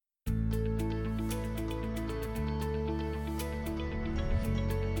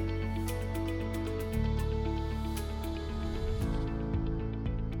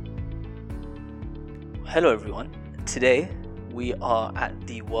Hello everyone. Today we are at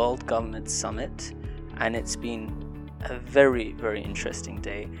the World Government Summit and it's been a very, very interesting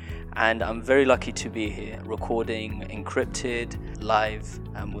day, and I'm very lucky to be here recording Encrypted live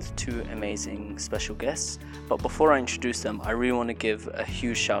with two amazing special guests. But before I introduce them, I really want to give a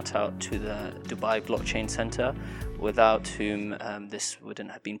huge shout out to the Dubai Blockchain Center, without whom this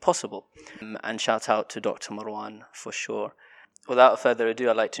wouldn't have been possible, and shout out to Dr. Marwan for sure. Without further ado,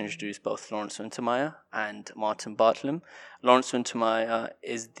 I'd like to introduce both Lawrence Wintermeyer and Martin Bartlam. Lawrence Wintermeyer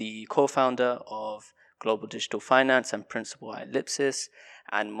is the co-founder of Global Digital Finance and principal at Ellipsis,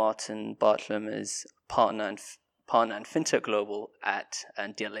 and Martin Bartlam is partner and FinTech Global at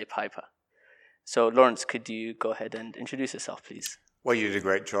DLA Piper. So, Lawrence, could you go ahead and introduce yourself, please? Well, you did a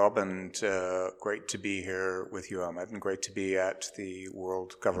great job, and great to be here with you, Ahmed, and great to be at the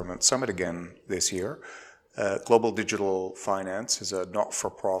World Government Summit again this year. Global Digital Finance is a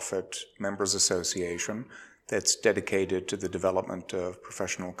not-for-profit members association that's dedicated to the development of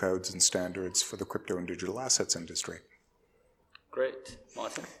professional codes and standards for the crypto and digital assets industry. Great.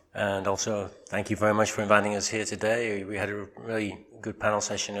 Martin? And also, thank you very much for inviting us here today. We had a really good panel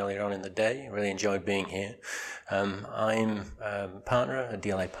session earlier on in the day. Really enjoyed being here. I'm a partner at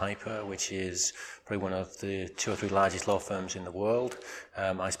DLA Piper, which is probably one of the 2 or 3 largest law firms in the world.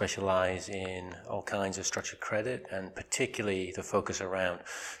 I specialize in all kinds of structured credit, and particularly the focus around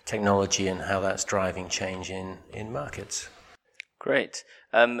technology and how that's driving change in markets. Great.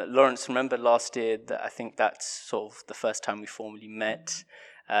 Lawrence, remember last year that I think that's sort of the first time we formally met,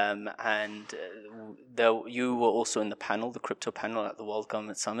 you were also in the panel, the crypto panel at the World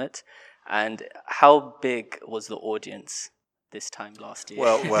Government Summit. And how big was the audience this time last year?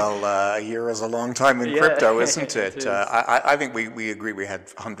 Well, a year is a long time in crypto, isn't it? Is. I think we agree we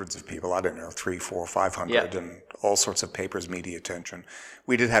had hundreds of people, I don't know, 300, 400, 500, and all sorts of papers, media attention.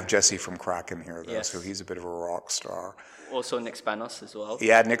 We did have Jesse from Kraken here, though, so he's a bit of a rock star. Also Nick Spanos as well.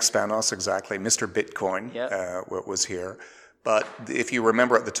 Yeah, Nick Spanos, exactly. Mr. Bitcoin was here. But if you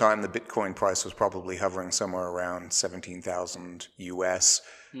remember at the time, the Bitcoin price was probably hovering somewhere around 17,000 US.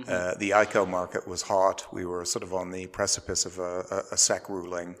 Mm-hmm. The ICO market was hot. We were sort of on the precipice of a SEC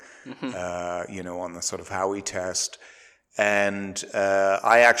ruling, on the sort of Howey test. And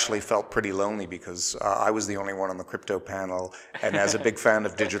I actually felt pretty lonely because I was the only one on the crypto panel, and as a big fan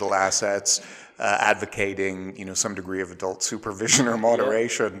of digital assets, advocating, some degree of adult supervision or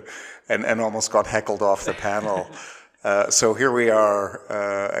moderation, and almost got heckled off the panel. So here we are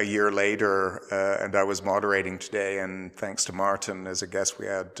a year later, and I was moderating today, and thanks to Martin as a guest, we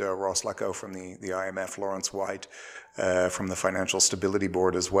had Ross Lecco from the IMF, Lawrence White from the Financial Stability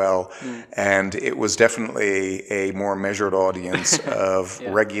Board as well. And it was definitely a more measured audience of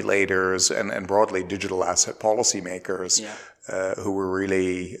regulators and broadly digital asset policymakers who were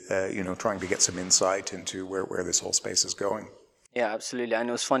really, trying to get some insight into where this whole space is going. Yeah, absolutely. And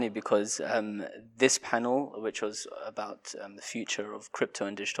it was funny because this panel, which was about the future of crypto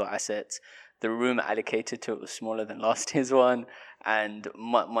and digital assets, the room allocated to it was smaller than last year's one and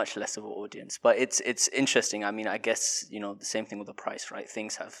much less of an audience. But it's interesting. I mean, I guess, the same thing with the price, right?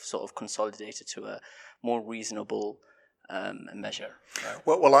 Things have sort of consolidated to a more reasonable measure.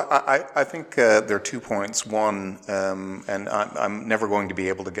 Right? Well, I think there are 2 points. One, and I'm never going to be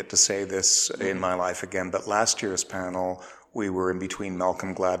able to get to say this in my life again, but last year's panel, we were in between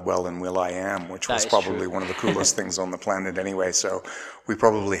Malcolm Gladwell and Will.i.am, which was probably one of the coolest things on the planet anyway. So we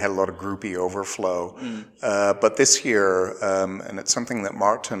probably had a lot of groupie overflow. But this year, and it's something that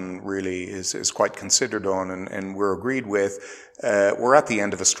Martin really is quite considered on and we're agreed with, we're at the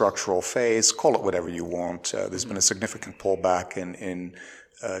end of a structural phase. Call it whatever you want. There's been a significant pullback in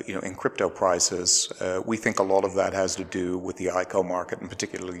crypto prices. We think a lot of that has to do with the ICO market, and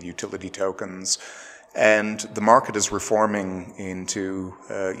particularly utility tokens. And the market is reforming into,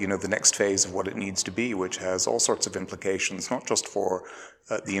 the next phase of what it needs to be, which has all sorts of implications, not just for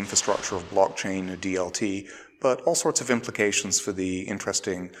the infrastructure of blockchain, DLT, but all sorts of implications for the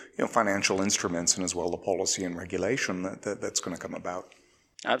interesting, financial instruments and as well the policy and regulation that's going to come about.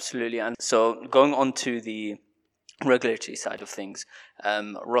 Absolutely. And so going on to the regulatory side of things,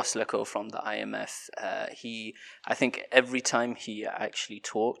 Ross Lecco from the IMF, I think every time he actually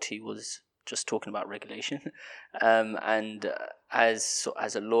talked, he was just talking about regulation, and as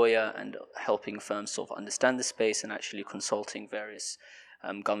a lawyer and helping firms sort of understand the space and actually consulting various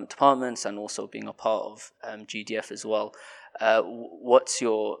government departments and also being a part of GDF as well. What's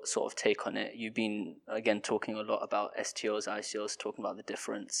your sort of take on it? You've been, again, talking a lot about STOs, ICOs, talking about the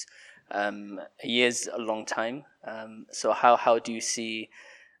difference. A year's a long time. So how do you see,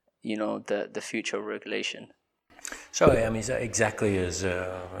 the future of regulation? So, I mean, exactly as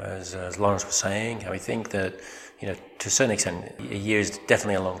Lawrence was saying, I think that, to a certain extent, a year is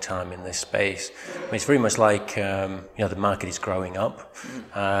definitely a long time in this space. I mean, it's very much like, the market is growing up.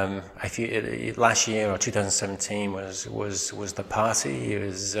 Last year or 2017 was the party. It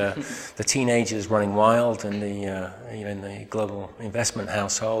was the teenagers running wild in the global investment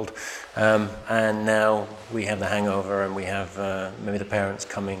household, and now we have the hangover, and we have maybe the parents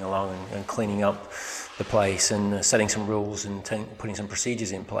coming along and cleaning up the place and setting some rules and putting some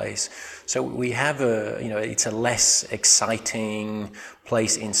procedures in place. So we have it's a less exciting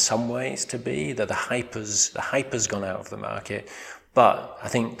place in some ways to be, that the hyper's gone out of the market. But I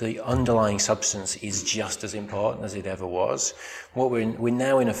think the underlying substance is just as important as it ever was. We're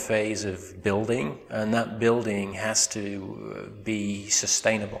now in a phase of building, and that building has to be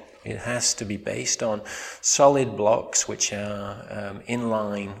sustainable. It has to be based on solid blocks which are in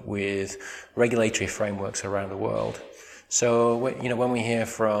line with regulatory frameworks around the world. So when we hear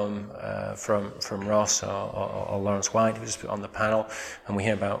from Ross or Lawrence White, who's on the panel, and we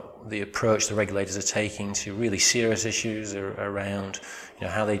hear about the approach the regulators are taking to really serious issues around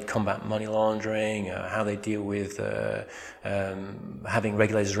how they combat money laundering, how they deal with having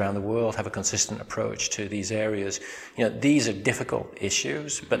regulators around the world have a consistent approach to these areas. These are difficult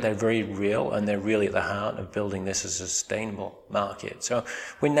issues, but they're very real, and they're really at the heart of building this as a sustainable market. So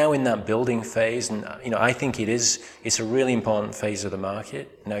we're now in that building phase, and I think it's a really important phase of the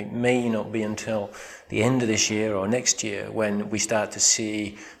market. Now, it may not be until the end of this year or next year when we start to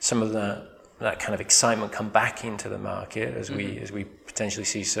see some of that kind of excitement come back into the market as we potentially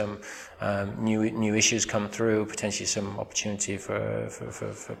see some new issues come through, potentially some opportunity for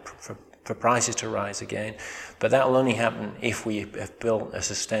prices to rise again. But that will only happen if we have built a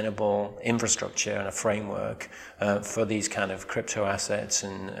sustainable infrastructure and a framework for these kind of crypto assets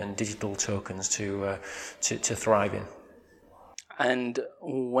and digital tokens to thrive in. And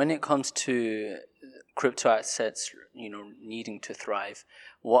when it comes to crypto assets, needing to thrive,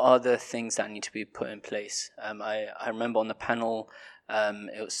 what are the things that need to be put in place? I remember on the panel,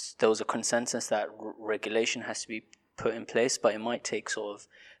 there was a consensus that regulation has to be put in place, but it might take sort of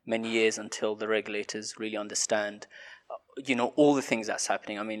many years until the regulators really understand, all the things that's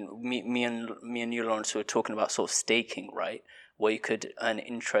happening. I mean, me and you, Lawrence, were talking about sort of staking, right, where you could earn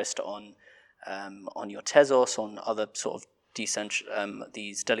interest on your Tezos, on other sort of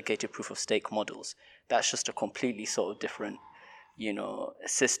these delegated proof of stake models. That's just a completely sort of different,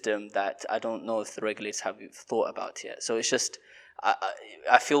 system that I don't know if the regulators have thought about yet. So it's just,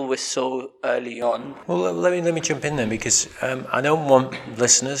 I feel we're so early on. Well, let me jump in then, because I don't want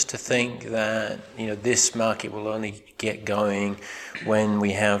listeners to think that this market will only get going when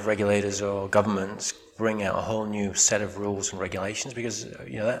we have regulators or governments bring out a whole new set of rules and regulations, because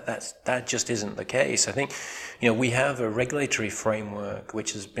that just isn't the case. I think we have a regulatory framework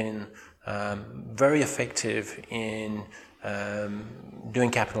which has been very effective in doing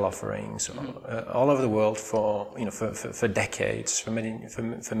capital offerings all over the world for decades, for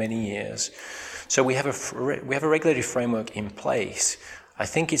many years. So we have a regulatory framework in place. I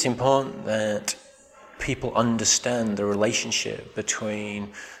think it's important that people understand the relationship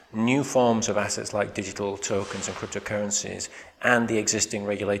between new forms of assets like digital tokens and cryptocurrencies and the existing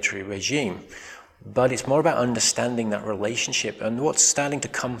regulatory regime. But it's more about understanding that relationship, and what's starting to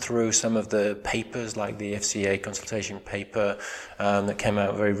come through some of the papers, like the FCA consultation paper that came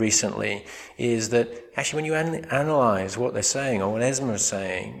out very recently, is that actually when you analyze what they're saying, or what ESMA is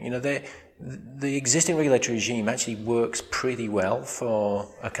saying, the existing regulatory regime actually works pretty well for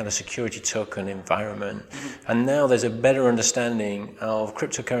a kind of security token environment. And now there's a better understanding of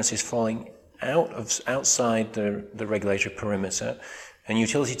cryptocurrencies falling outside the regulatory perimeter, and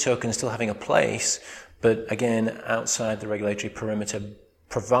utility tokens still having a place, but again, outside the regulatory perimeter,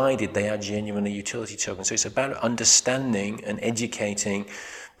 provided they are genuinely utility tokens. So it's about understanding and educating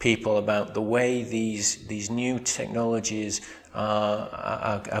people about the way these new technologies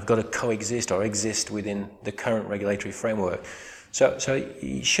have got to coexist or exist within the current regulatory framework. So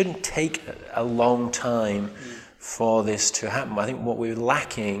it shouldn't take a long time for this to happen. I think what we're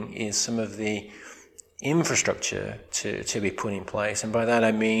lacking is some of the infrastructure to be put in place, and by that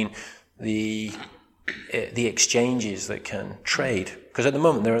I mean the exchanges that can trade. Because at the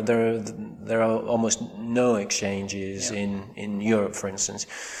moment there are almost no exchanges in Europe, for instance,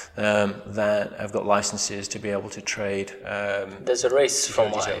 that have got licenses to be able to trade. There's a race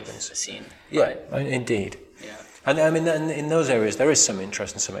from what I've seen. Yeah, right? Indeed. Yeah. And I mean, in those areas there is some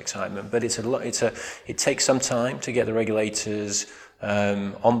interest and some excitement, but it takes some time to get the regulators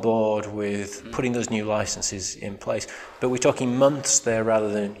on board with putting those new licenses in place. But we're talking months there rather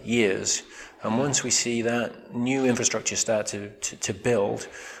than years. And once we see that new infrastructure start to build,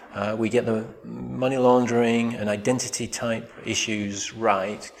 we get the money laundering and identity type issues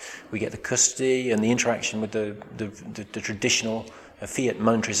right. We get the custody and the interaction with the traditional fiat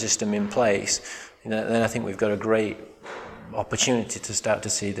monetary system in place. Then I think we've got a great opportunity to start to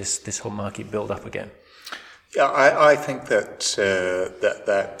see this whole market build up again. Yeah, I think that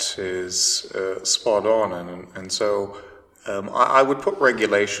is spot on, and so I would put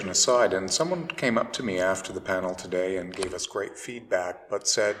regulation aside. And someone came up to me after the panel today and gave us great feedback, but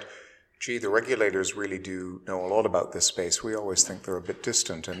said, gee, the regulators really do know a lot about this space. We always think they're a bit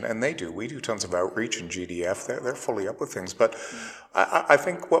distant, and they do. We do tons of outreach in GDF. They're fully up with things. But I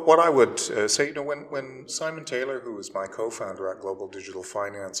think what I would say, when Simon Taylor, who was my co-founder at Global Digital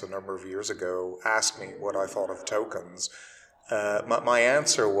Finance a number of years ago, asked me what I thought of tokens, my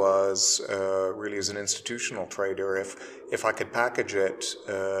answer was, really as an institutional trader, if I could package it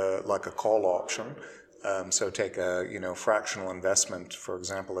like a call option. So take a fractional investment, for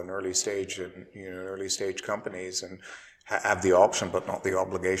example, in early stage companies, and have the option but not the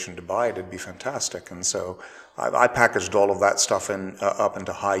obligation to buy it. It'd be fantastic. And so I packaged all of that stuff up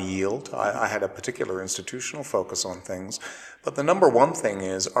into high yield. I had a particular institutional focus on things, but the number one thing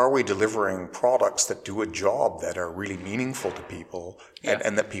is: are we delivering products that do a job, that are really meaningful to people,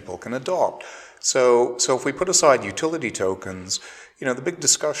 and that people can adopt? So if we put aside utility tokens, the big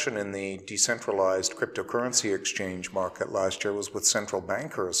discussion in the decentralized cryptocurrency exchange market last year was with central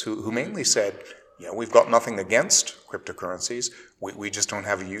bankers who mainly said, we've got nothing against cryptocurrencies. We just don't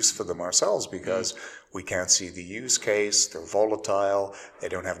have a use for them ourselves because we can't see the use case. They're volatile. They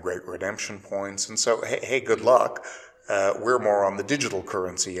don't have great redemption points. And so, hey, good luck. We're more on the digital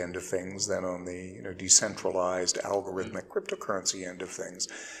currency end of things than on the decentralized algorithmic cryptocurrency end of things.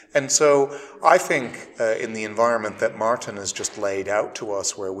 And so I think in the environment that Martin has just laid out to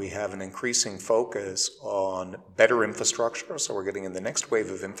us, where we have an increasing focus on better infrastructure, so we're getting in the next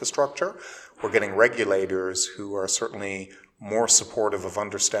wave of infrastructure, we're getting regulators who are certainly more supportive of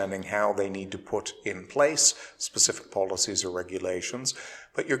understanding how they need to put in place specific policies or regulations.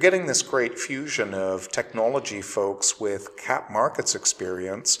 But you're getting this great fusion of technology folks with cap markets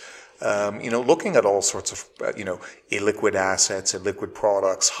experience, looking at all sorts of, illiquid assets, illiquid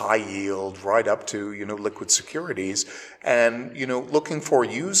products, high yield, right up to, liquid securities, and, looking for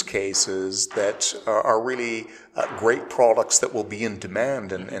use cases that are really great products that will be in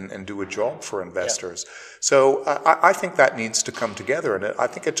demand and do a job for investors. Yeah. So I think that needs to come together, and I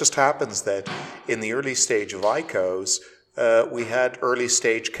think it just happens that in the early stage of ICOs, we had early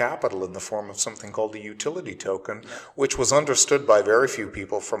stage capital in the form of something called the utility token, which was understood by very few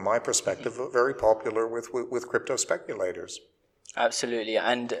people, from my perspective, very popular with crypto speculators. Absolutely.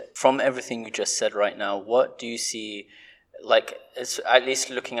 And from everything you just said right now, what do you see, it's at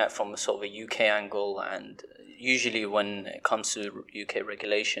least looking at from a sort of a UK angle, and usually when it comes to UK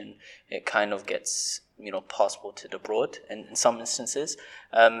regulation, it kind of gets passported abroad in some instances.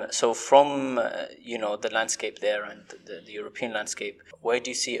 So from the landscape there and the European landscape, where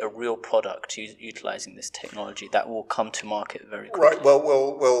do you see a real product utilizing this technology that will come to market very quickly? Right.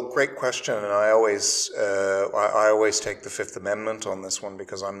 Well. Great question. And I always take the Fifth Amendment on this one,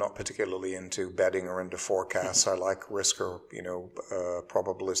 because I'm not particularly into betting or into forecasts. I like risk or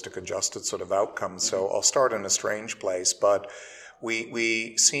probabilistic adjusted sort of outcomes. So I'll start in a strange place, but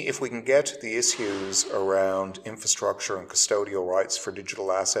we see if we can get the issues around infrastructure and custodial rights for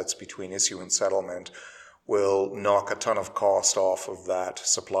digital assets between issue and settlement will knock a ton of cost off of that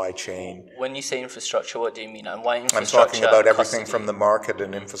supply chain. When you say infrastructure, what do you mean? And why infrastructure? I'm talking about everything from the market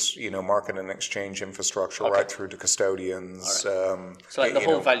and market and exchange infrastructure right through to custodians. Right. So the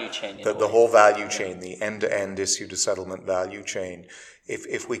whole value chain. The whole value chain, the end-to-end issue to settlement value chain.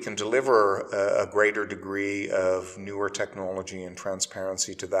 If we can deliver a greater degree of newer technology and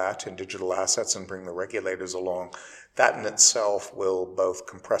transparency to that in digital assets and bring the regulators along, that in itself will both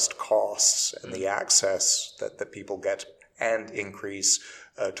compress costs and the access that people get, and increase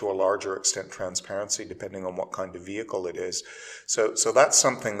to a larger extent transparency, depending on what kind of vehicle it is. So that's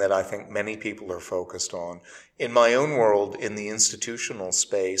something that I think many people are focused on. In my own world, in the institutional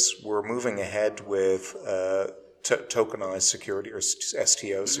space, we're moving ahead with tokenized security or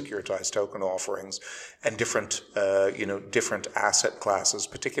STO, securitized token offerings, and different asset classes,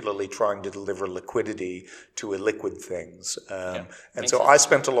 particularly trying to deliver liquidity to illiquid things. And so I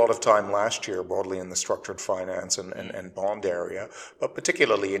spent a lot of time last year broadly in the structured finance and bond area, but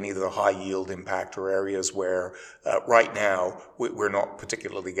particularly in either high yield impact or areas where right now we're not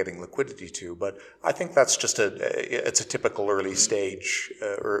particularly getting liquidity to. But I think that's just it's a typical early stage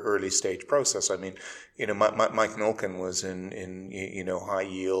process. I mean, Mike Milken was in high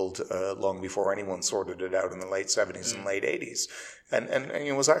yield long before anyone sorted it out in the late 70s and late 80s. And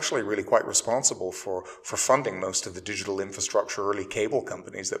he was actually really quite responsible for funding most of the digital infrastructure, early cable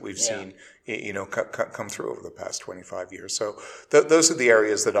companies that we've seen, come through over the past 25 years. So those are the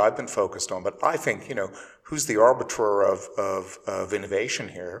areas that I've been focused on. But I think, who's the arbiter of innovation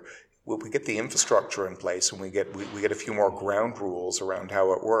here? We get the infrastructure in place and we get a few more ground rules around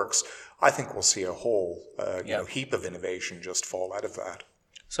how it works. I think we'll see a whole heap of innovation just fall out of that.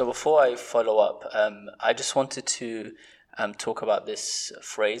 So before I follow up, I just wanted to talk about this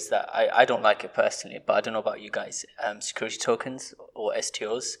phrase that I don't like it personally, but I don't know about you guys. Security tokens or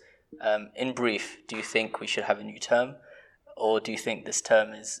STOs. In brief, do you think we should have a new term, or do you think this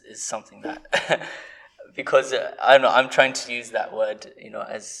term is something that? Because I don't know, I'm trying to use that word,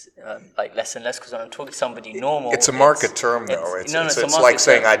 as like less and less. Because when I'm talking to somebody normal, it's a market term, though. It's like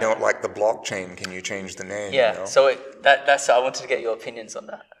saying I don't like the blockchain. Can you change the name? Yeah. So that's. I wanted to get your opinions on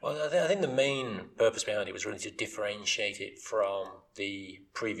that. Well, I think the main purpose behind it was really to differentiate it from the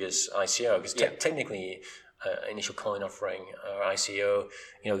previous ICO, because technically. Initial coin offering, or ICO,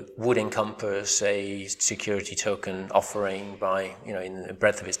 would encompass a security token offering by, in the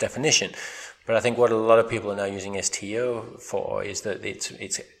breadth of its definition. But I think what a lot of people are now using STO for is that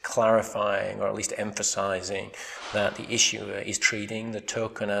it's clarifying, or at least emphasizing, that the issuer is treating the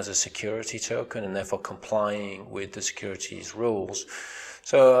token as a security token and therefore complying with the securities rules.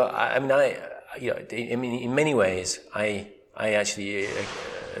 So, in many ways, I actually,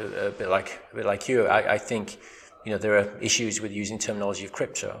 a bit like you, I think, there are issues with using terminology of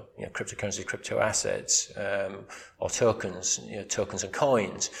crypto, cryptocurrency, crypto assets, or tokens, tokens and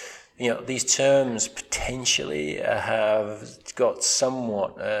coins. These terms potentially have got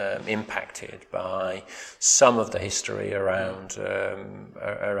somewhat impacted by some of the history around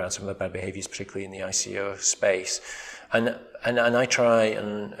some of the bad behaviors, particularly in the ICO space. And I try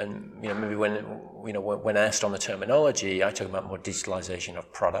and maybe when asked on the terminology, I talk about more digitalization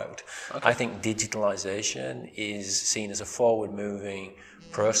of product. Okay. I think digitalization is seen as a forward-moving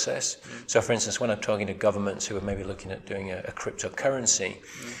process. So, for instance, when I'm talking to governments who are maybe looking at doing a cryptocurrency,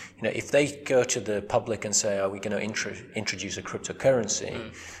 if they go to the public and say, "Are we going to introduce a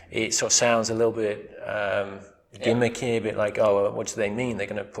cryptocurrency?" It sort of sounds a little bit gimmicky, a bit like, "Oh, what do they mean? They're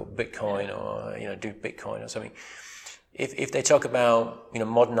going to put Bitcoin or do Bitcoin or something." If they talk about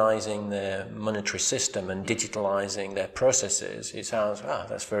modernizing their monetary system and digitalizing their processes, it sounds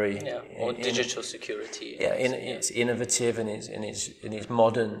that's very or digital security. It's innovative and it's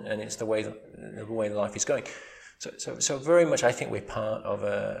modern and it's the way life is going. So very much I think we're part of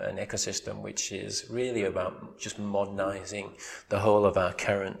an ecosystem which is really about just modernizing the whole of our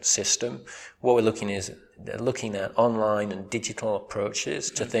current system. What we're looking at online and digital approaches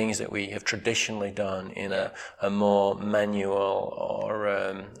to things that we have traditionally done in a more manual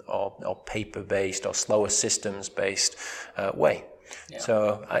or paper-based or slower systems-based way. Yeah.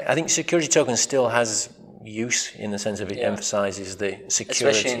 So I think security token still has use in the sense of it emphasizes the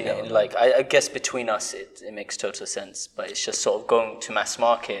security. Especially I guess between us it makes total sense, but it's just sort of going to mass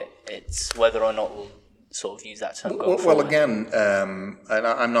market. It's whether or not we'll sort of use that term going forward. Well, again, and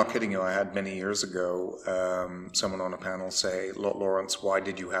I'm not kidding you, I had many years ago someone on a panel say, "Lawrence, why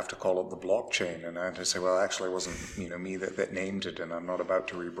did you have to call it the blockchain?" And I had to say, well, actually it wasn't me that named it, and I'm not about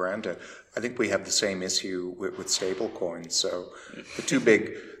to rebrand it. I think we have the same issue with stable coins. So the two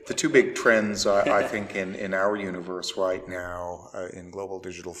big trends I think in our universe right now in global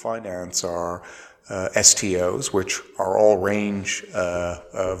digital finance are STOs, which are all range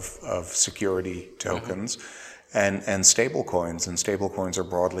of security tokens, and stable coins. And stable coins are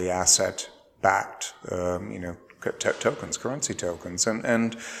broadly asset backed tokens, currency tokens,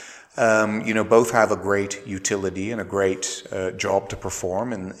 and both have a great utility and a great job to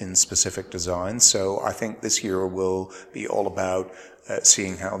perform in specific designs. So I think this year will be all about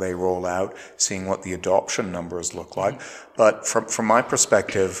seeing how they roll out, seeing what the adoption numbers look like. But from my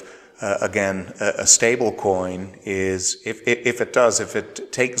perspective, again, a stable coin is, if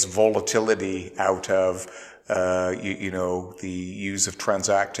it takes volatility out of the use of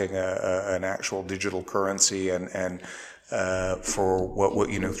transacting an actual digital currency and for what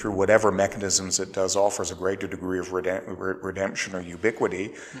through whatever mechanisms it does offers a greater degree of redemption or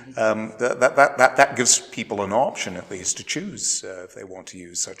ubiquity, that gives people an option at least to choose if they want to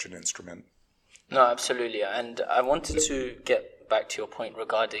use such an instrument. No, absolutely. And I wanted to get back to your point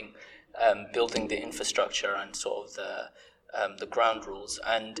regarding building the infrastructure and sort of the ground rules.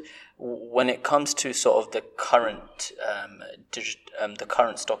 And when it comes to sort of the current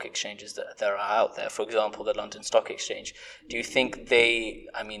stock exchanges that are out there, for example, the London Stock Exchange, do you think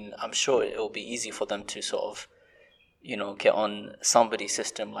I'm sure it will be easy for them to sort of, get on somebody's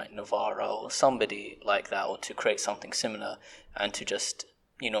system like Novara or somebody like that, or to create something similar and to just,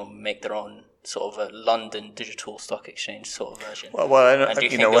 make their own sort of a London digital stock exchange sort of version. Well, I don't, and do you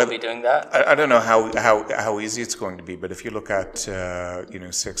think they'll be doing that? I don't know how easy it's going to be, but if you look at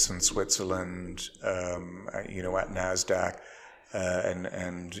SIX in Switzerland, at NASDAQ,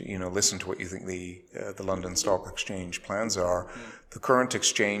 and listen to what you think the London Stock Exchange plans are, the current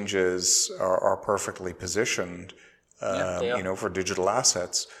exchanges are perfectly positioned, for digital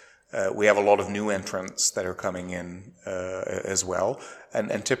assets. We have a lot of new entrants that are coming in as well.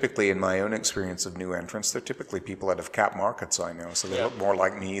 And typically, in my own experience of new entrants, they're typically people out of cap markets, I know. So they look more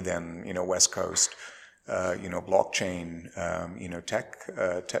like me than, West Coast, blockchain,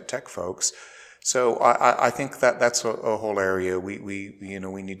 tech folks. So I think that's a whole area we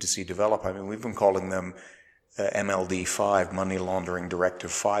need to see develop. I mean, we've been calling them MLD5, Money Laundering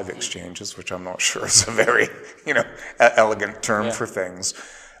Directive 5 exchanges, which I'm not sure is a very, elegant term for things.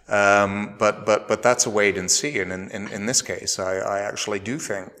 But that's a wait and see. And in this case, I actually do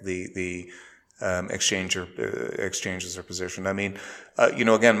think the exchanges are positioned. I mean,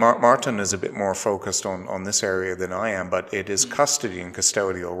 again, Martin is a bit more focused on this area than I am, but it is custody and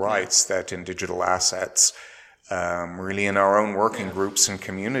custodial rights that in digital assets, really in our own working groups and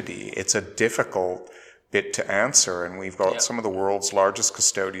community, it's a difficult bit to answer, and we've got some of the world's largest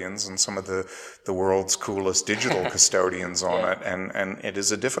custodians and some of the world's coolest digital custodians on it, and it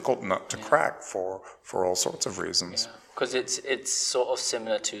is a difficult nut to crack for all sorts of reasons. Because it's sort of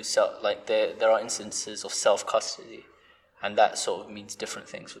similar to there are instances of self-custody, and that sort of means different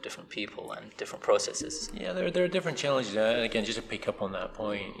things for different people and different processes. Yeah, there are different challenges. And again, just to pick up on that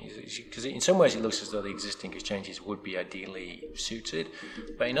point, because in some ways it looks as though the existing exchanges would be ideally suited,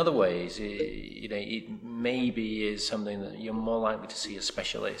 but in other ways, it maybe is something that you're more likely to see a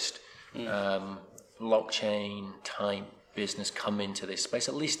specialist blockchain type business come into this space,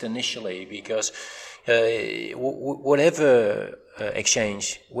 at least initially, because whatever the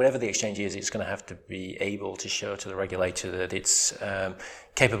exchange is, it's going to have to be able to show to the regulator that it's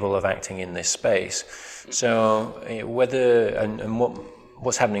capable of acting in this space. So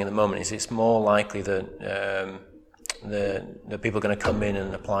what's happening at the moment is it's more likely that the people are going to come in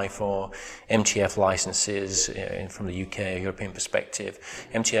and apply for MTF licenses from the UK European perspective,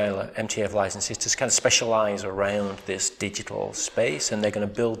 MTF licenses to kind of specialize around this digital space, and they're going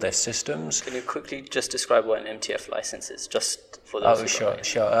to build their systems. Can you quickly just describe what an MTF license is, just for those? Sure.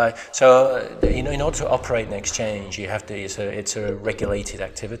 So, in order to operate an exchange, you have to. It's a regulated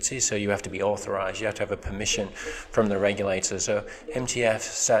activity, so you have to be authorized. You have to have a permission from the regulator. So, MTF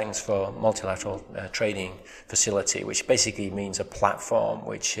stands for Multilateral Trading Facility, which basically means a platform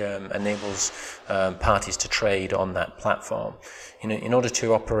which enables parties to trade on that platform. In order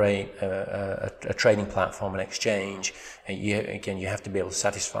to operate a trading platform, an exchange, you have to be able to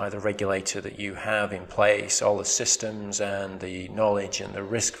satisfy the regulator that you have in place, all the systems and the knowledge and the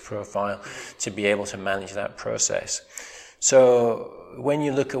risk profile to be able to manage that process. So when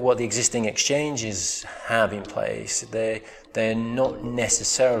you look at what the existing exchanges have in place, they're not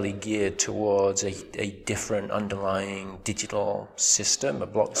necessarily geared towards a different underlying digital system, a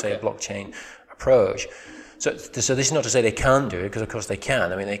blockchain approach. So this is not to say they can't do it, because of course they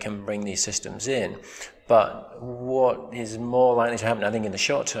can. I mean, they can bring these systems in. But what is more likely to happen, I think, in the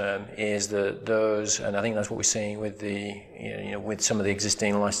short term, is that those, and I think that's what we're seeing with with some of the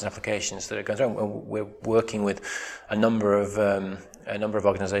existing license applications that are going through. We're working with a number of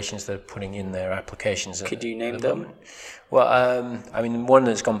organisations that are putting in their applications. Could you name them? Well, I mean, one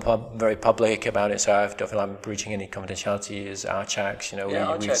that's gone very public about it, so I don't feel I'm breaching any confidentiality, is Archax.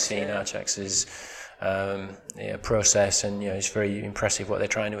 We've seen Archax's process, and it's very impressive what they're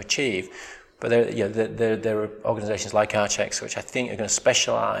trying to achieve. But there are organisations like Archax which I think are going to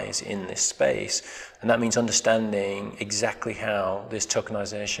specialise in this space, and that means understanding exactly how this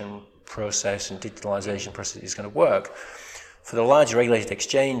tokenisation process and digitalisation process is going to work. For the large regulated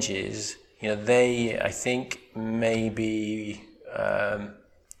exchanges, they, I think, maybe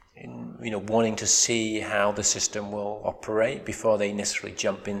wanting to see how the system will operate before they necessarily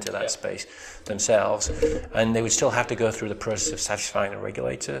jump into that space themselves. And they would still have to go through the process of satisfying the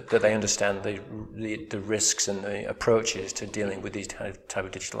regulator that they understand the risks and the approaches to dealing with these type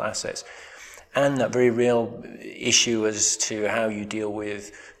of digital assets. And that very real issue as to how you deal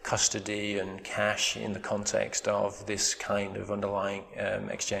with custody and cash in the context of this kind of underlying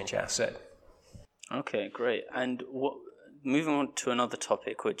exchange asset. Okay, great. And moving on to another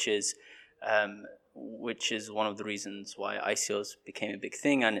topic, which is one of the reasons why ICOs became a big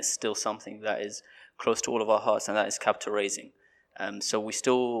thing, and it's still something that is close to all of our hearts, and that is capital raising. So we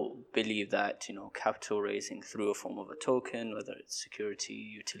still believe that capital raising through a form of a token, whether it's security,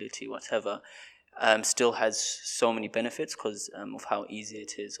 utility, whatever, still has so many benefits because of how easy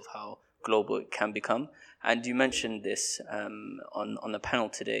it is, of how global it can become. And you mentioned this on the panel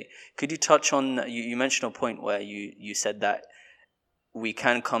today. Could you touch on, you mentioned a point where you said that we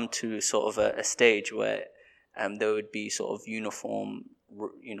can come to sort of a stage where there would be sort of uniform,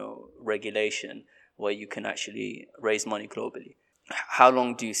 regulation where you can actually raise money globally. How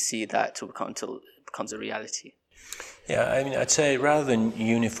long do you see that to become until it becomes a reality? Yeah, I mean, I'd say rather than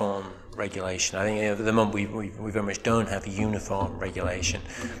uniform regulation, I think at the moment we very much don't have uniform regulation,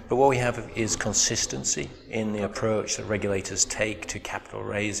 but what we have is consistency in the approach that regulators take to capital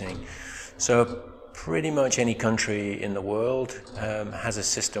raising. So pretty much any country in the world has a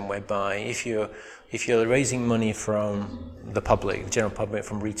system whereby if you're raising money from the public, the general public,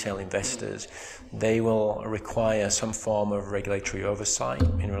 from retail investors, they will require some form of regulatory oversight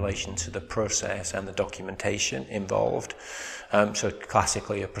in relation to the process and the documentation involved. So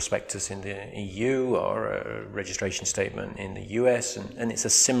classically a prospectus in the EU or a registration statement in the US, and it's a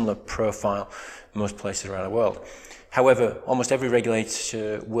similar profile in most places around the world. However, almost every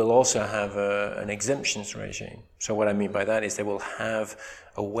regulator will also have an exemptions regime. So what I mean by that is they will have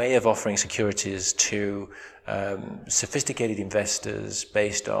a way of offering securities to sophisticated investors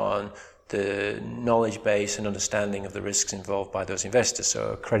based on the knowledge base and understanding of the risks involved by those investors. So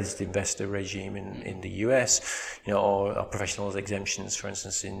a accredited investor regime in the US, or professional exemptions, for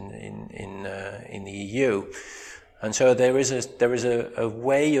instance, in the EU. And so there is a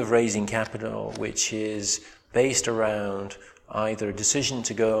way of raising capital which is based around either a decision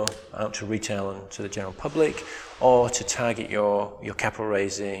to go out to retail and to the general public, or to target your capital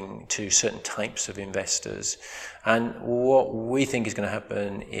raising to certain types of investors. And what we think is going to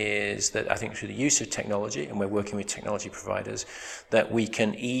happen is that I think through the use of technology, and we're working with technology providers, that we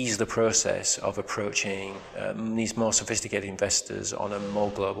can ease the process of approaching these more sophisticated investors on a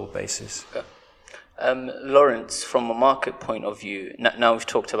more global basis. Lawrence, from a market point of view, now we've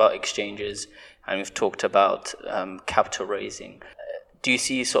talked about exchanges and we've talked about capital raising. Do you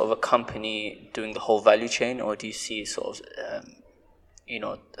see sort of a company doing the whole value chain, or do you see sort of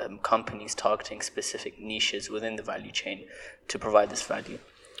companies targeting specific niches within the value chain to provide this value?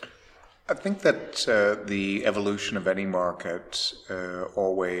 I think that the evolution of any market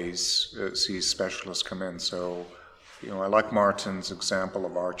always sees specialists come in. So, I like Martin's example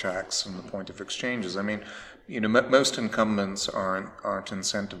of Archax and the point of exchanges. I mean, most incumbents aren't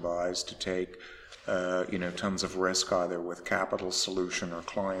incentivized to take tons of risk either with capital solution or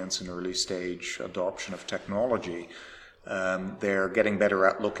clients in early stage adoption of technology. They're getting better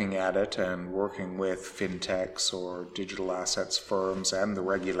at looking at it and working with fintechs or digital assets firms and the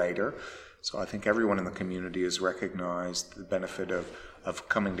regulator. So I think everyone in the community has recognized the benefit of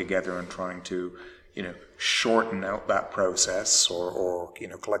coming together and trying to shorten out that process or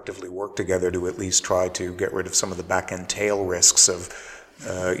collectively work together to at least try to get rid of some of the back-end tail risks of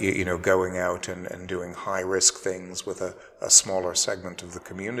going out and doing high-risk things with a smaller segment of the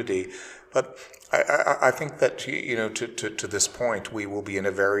community. But I think that, to this point, we will be in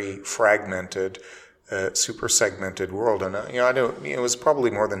a very fragmented, super segmented world. And, I know it was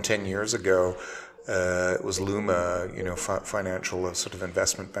probably more than 10 years ago. It was Luma, financial sort of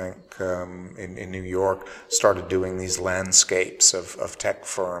investment bank in New York, started doing these landscapes of tech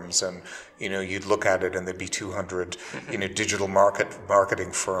firms, and you'd look at it and there'd be 200 digital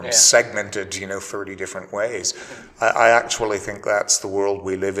marketing firms segmented 30 different ways. I actually think that's the world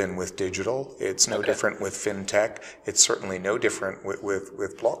we live in with digital. It's no different with fintech. It's certainly no different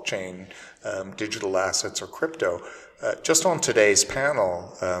with blockchain, digital assets, or crypto. Just on today's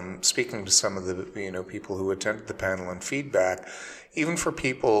panel, speaking to some of the people who attended the panel and feedback, even for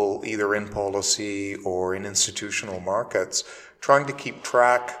people either in policy or in institutional markets, trying to keep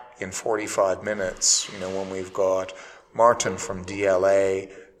track in 45 minutes, when we've got Martin from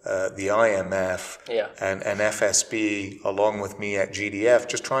DLA the IMF and FSB, along with me at GDF,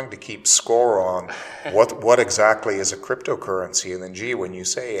 just trying to keep score on what exactly is a cryptocurrency. And then, when you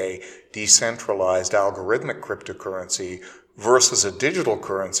say a decentralized algorithmic cryptocurrency versus a digital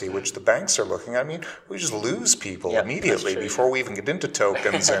currency, which the banks are looking at, I mean, we just lose people immediately before we even get into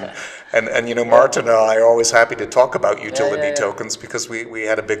tokens. And Martin and I are always happy to talk about utility tokens because we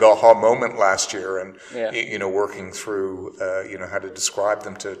had a big aha moment last year and, working through, how to describe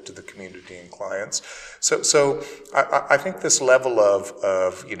them to the community and clients. So I think this level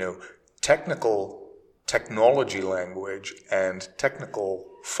of technology language and technical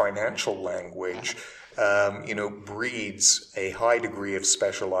financial language breeds a high degree of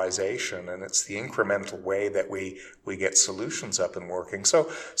specialization, and it's the incremental way that we get solutions up and working. So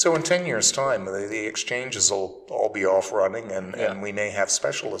in 10 years' time, the exchanges will all be off running, and we may have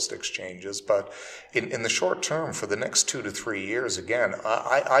specialist exchanges. But in the short term, for the next 2 to 3 years, again,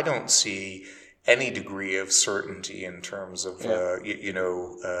 I don't see any degree of certainty in terms of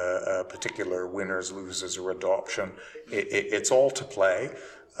particular winners, losers, or adoption. It's all to play.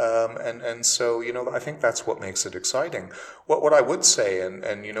 And so, I think that's what makes it exciting. What I would say, and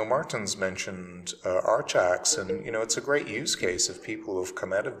Martin's mentioned Archax, and, it's a great use case of people who've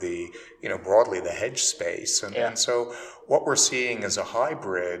come out of the, broadly the hedge space. And so what we're seeing is a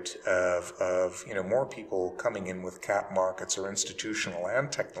hybrid of more people coming in with cap markets or institutional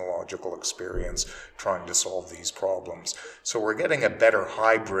and technological experience trying to solve these problems. So we're getting a better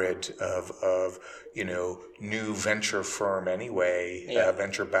hybrid of new venture firm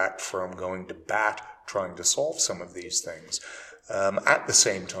venture-backed firm going to bat, trying to solve some of these things. At the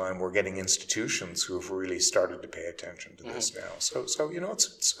same time, we're getting institutions who have really started to pay attention to this now. So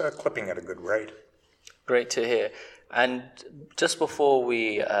it's clipping at a good rate. Great to hear. And just before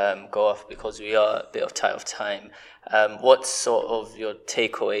we go off, because we are a bit tight of time, what's sort of your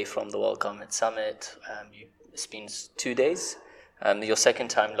takeaway from the World Government Summit? It's been 2 days. Your second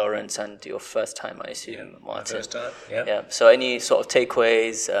time, Lawrence, and your first time, I assume, Martin. My first time, yeah. So any sort of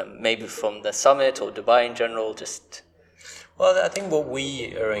takeaways, maybe from the summit or Dubai in general, just... Well, I think what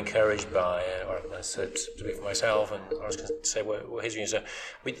we are encouraged by, or I said to speak for myself, and I was going to say what his views are,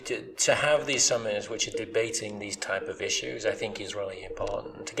 to have these summits which are debating these type of issues, I think is really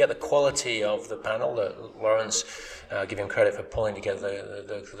important. To get the quality of the panel that Lawrence, give him credit for pulling together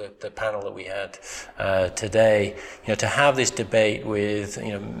the panel that we had today, to have this debate with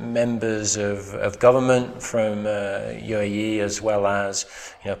members of government from UAE, as well as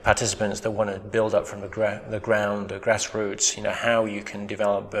participants that want to build up from the ground, the grassroots. How you can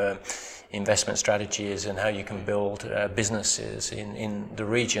develop investment strategies and how you can build businesses in the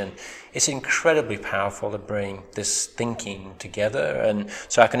region. It's incredibly powerful to bring this thinking together, and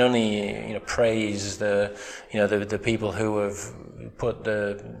so I can only praise the people who have put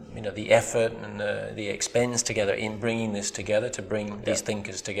the effort and the expense together in bringing this together to bring these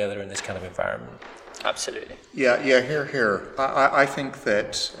thinkers together in this kind of environment. Absolutely. Yeah. Here. I think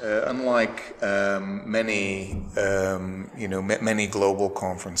that unlike many global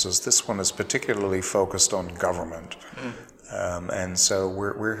conferences, this one is particularly focused on government, and so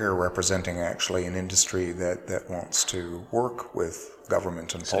we're here representing actually an industry that wants to work with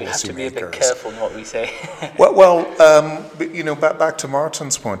government and policymakers. So we have to be a bit careful in what we say. Back to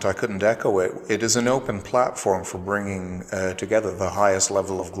Martin's point, I couldn't echo it. It is an open platform for bringing together the highest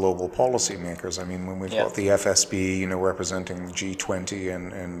level of global policymakers. I mean, when we've got the FSB, representing the G20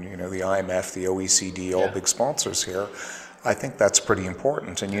 and the IMF, the OECD, all big sponsors here, I think that's pretty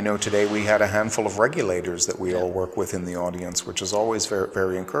important. And today we had a handful of regulators that we all work with in the audience, which is always very,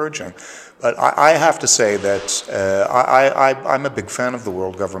 very encouraging. But I have to say that I'm a big fan of the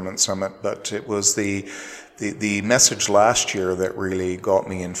World Government Summit, but it was the message last year that really got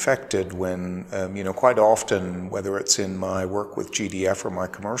me infected when, quite often, whether it's in my work with GDF or my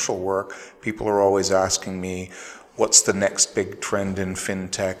commercial work, people are always asking me, what's the next big trend in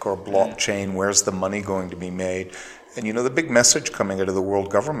fintech or blockchain? Where's the money going to be made? And the big message coming out of the World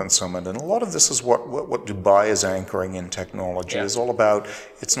Government Summit, and a lot of this is what Dubai is anchoring in technology, is all about.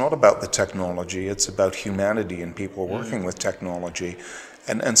 It's not about the technology, it's about humanity and people working with technology.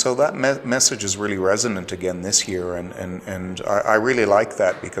 And so that message is really resonant again this year, and I really like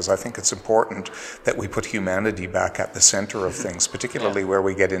that, because I think it's important that we put humanity back at the center of things, particularly where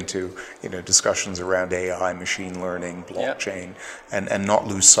we get into discussions around AI, machine learning, blockchain, and not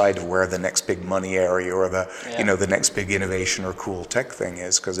lose sight of where the next big money area or the the next big innovation or cool tech thing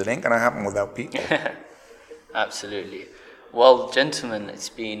is, because it ain't going to happen without people. Absolutely. Well, gentlemen, it's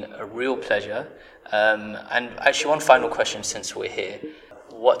been a real pleasure. And actually, one final question since we're here.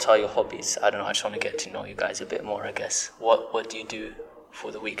 What are your hobbies? I don't know, I just want to get to know you guys a bit more, I guess. What do you do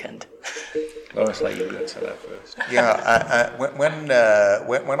for the weekend? Lawrence, let you answer that first. Yeah,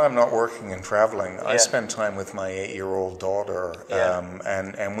 when I'm not working and traveling, I spend time with my 8-year-old daughter,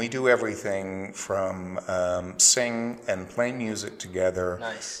 and we do everything from sing and play music together,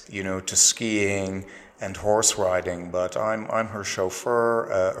 to skiing and horse riding. But I'm her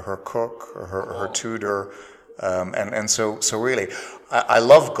chauffeur, her cook, her tutor. And so really, I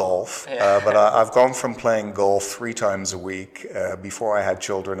love golf, but I've gone from playing golf 3 times a week before I had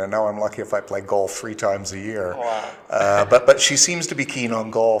children, and now I'm lucky if I play golf 3 times a year. Wow. But she seems to be keen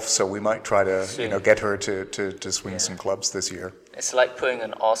on golf, so we might try to get her to swing some clubs this year. It's like putting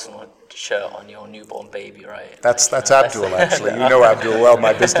an Arsenal shirt on your newborn baby, right? That's Abdul, actually. You know Abdul well,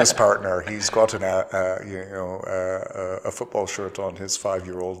 my business partner. He's got a football shirt on his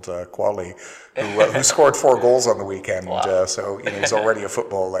 5-year-old Quali, who scored 4 goals on the weekend. Wow. So he's already a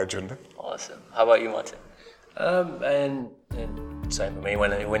football legend. Awesome. How about you, Martin? And same for me.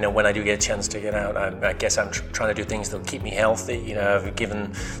 When I do get a chance to get out, I guess I'm trying to do things that keep me healthy.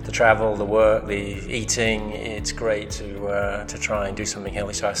 Given the travel, the work, the eating, it's great to try and do something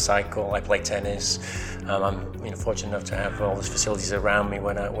healthy. So I cycle, I play tennis. I'm fortunate enough to have all these facilities around me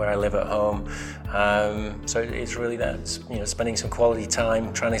where I live at home. So it's really that, spending some quality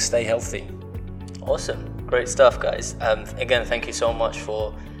time trying to stay healthy. Awesome, great stuff, guys. Again, thank you so much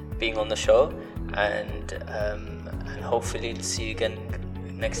for being on the show, and hopefully see you again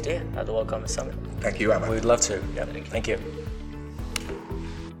next year at the World Government Summit. Thank you, Emma. We'd love to. Yeah, thank you.